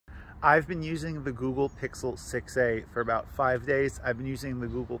I've been using the Google Pixel 6a for about 5 days. I've been using the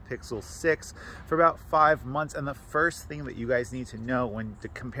Google Pixel 6 for about 5 months. And the first thing that you guys need to know when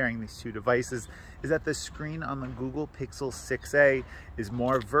comparing these two devices is that the screen on the Google Pixel 6a is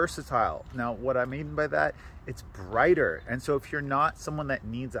more versatile. Now, what I mean by that, it's brighter. And so if you're not someone that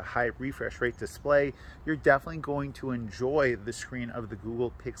needs a high refresh rate display, you're definitely going to enjoy the screen of the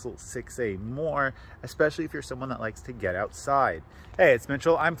Google Pixel 6a more, especially if you're someone that likes to get outside. Hey, it's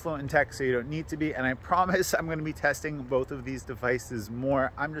Mitchell. I'm fluent in tech, so you don't need to be, and I promise I'm going to be testing both of these devices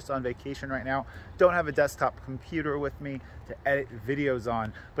more. I'm just on vacation right now, don't have a desktop computer with me to edit videos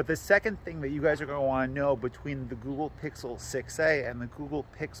on. But the second thing that you guys are going to want to know between the Google Pixel 6a and the Google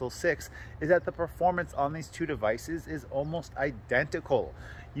Pixel 6 is that the performance on these two devices is almost identical.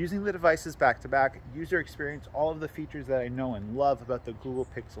 Using the devices back to back, user experience, all of the features that I know and love about the Google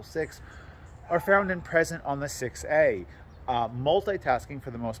Pixel 6 are found and present on the 6a. Multitasking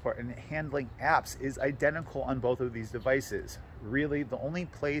for the most part and handling apps is identical on both of these devices. Really, the only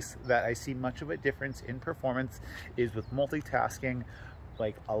place that I see much of a difference in performance is with multitasking,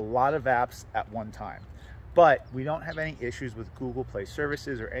 like a lot of apps at one time. But we don't have any issues with Google Play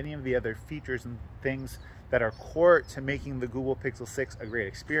services or any of the other features and things that are core to making the Google Pixel 6 a great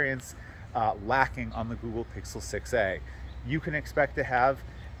experience lacking on the Google Pixel 6a. You can expect to have,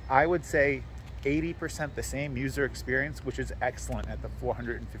 I would say, 80% the same user experience, which is excellent at the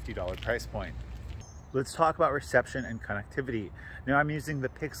 $450 price point. Let's talk about reception and connectivity. Now, I'm using the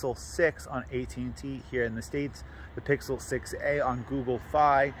Pixel 6 on AT&T here in the States, the Pixel 6a on Google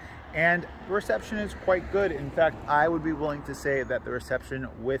Fi, and the reception is quite good. In fact, I would be willing to say that the reception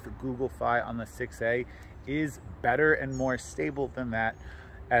with Google Fi on the 6a is better and more stable than that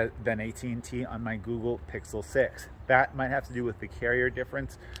than AT&T on my Google Pixel 6. That might have to do with the carrier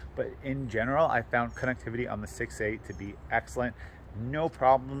difference, but in general, I found connectivity on the 6a to be excellent. No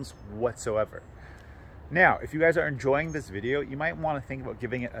problems whatsoever. Now, if you guys are enjoying this video, you might want to think about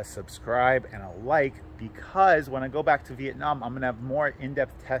giving it a subscribe and a like, because when I go back to Vietnam, I'm going to have more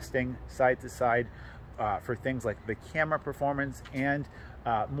in-depth testing side to side for things like the camera performance and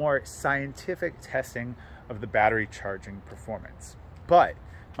more scientific testing of the battery charging performance. But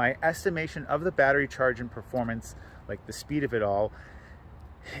my estimation of the battery charge and performance, like the speed of it all,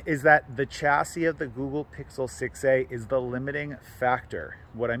 is that the chassis of the Google Pixel 6a is the limiting factor.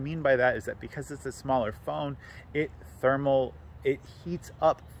 What I mean by that is that because it's a smaller phone, it heats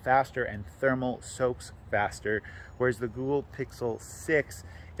up faster and thermal soaks faster, whereas the Google Pixel 6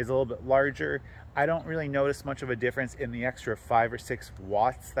 is a little bit larger. I don't really notice much of a difference in the extra 5 or 6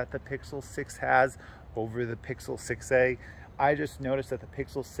 watts that the Pixel 6 has over the Pixel 6a. I just noticed that the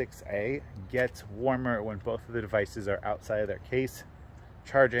Pixel 6a gets warmer when both of the devices are outside of their case,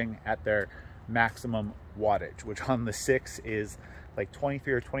 charging at their maximum wattage, which on the 6 is like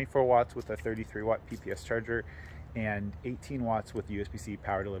 23 or 24 watts with a 33 watt PPS charger and 18 watts with USB-C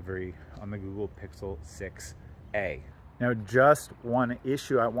power delivery on the Google Pixel 6a. Now, just one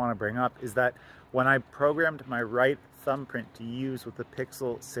issue I want to bring up is that when I programmed my right thumbprint to use with the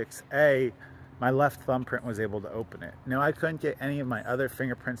Pixel 6a, my left thumbprint was able to open it. Now, I couldn't get any of my other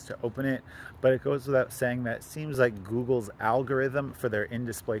fingerprints to open it, but it goes without saying that it seems like Google's algorithm for their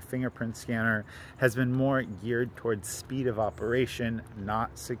in-display fingerprint scanner has been more geared towards speed of operation,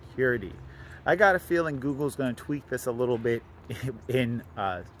 not security. I got a feeling Google's going to tweak this a little bit in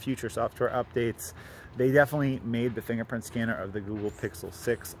future software updates. They definitely made the fingerprint scanner of the Google Pixel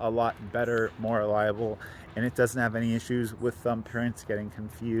 6 a lot better, more reliable, and it doesn't have any issues with thumbprints getting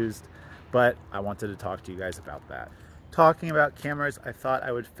confused. But I wanted to talk to you guys about that. Talking about cameras, I thought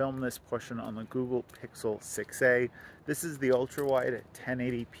I would film this portion on the Google Pixel 6a. This is the ultra-wide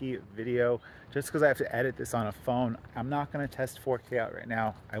 1080p video. Just because I have to edit this on a phone, I'm not going to test 4K out right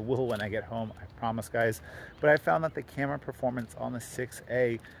now. I will when I get home, I promise, guys. But I found that the camera performance on the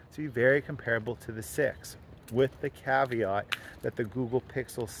 6a to be very comparable to the 6, with the caveat that the Google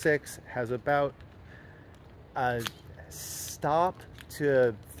Pixel 6 has about a stop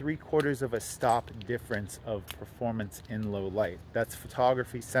to 3/4 of a stop difference of performance in low light. That's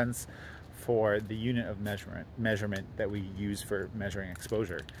photography sense for the unit of measurement that we use for measuring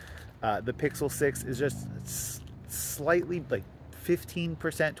exposure. The Pixel 6 is just slightly, like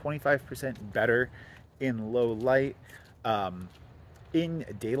 15%, 25% better in low light. In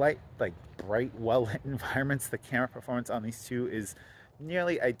daylight, like bright, well-lit environments, the camera performance on these two is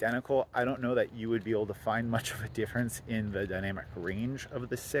nearly identical. I don't know that you would be able to find much of a difference in the dynamic range of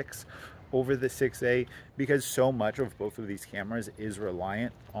the 6 over the 6A because so much of both of these cameras is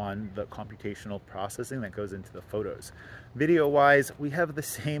reliant on the computational processing that goes into the photos. Video wise, we have the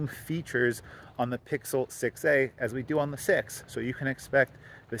same features on the Pixel 6A as we do on the 6, so you can expect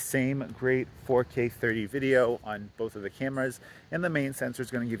the same great 4K 30 video on both of the cameras, and the main sensor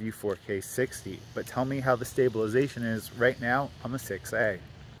is going to give you 4K 60. But tell me how the stabilization is right now on the 6A.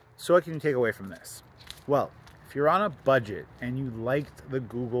 So what can you take away from this? Well, if you're on a budget and you liked the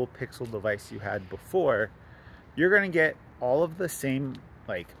Google Pixel device you had before, you're going to get all of the same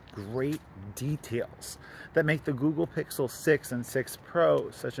great details that make the Google Pixel 6 and 6 Pro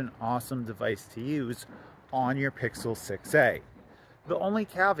such an awesome device to use on your Pixel 6A. The only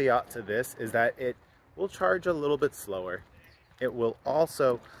caveat to this is that it will charge a little bit slower. It will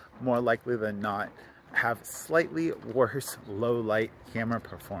also, more likely than not, have slightly worse low light camera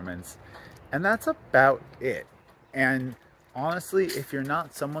performance. And that's about it. And honestly, if you're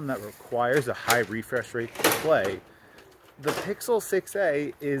not someone that requires a high refresh rate to play, the Pixel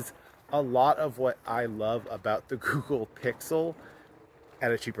 6A is a lot of what I love about the Google Pixel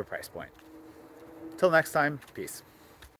at a cheaper price point. Till next time, peace.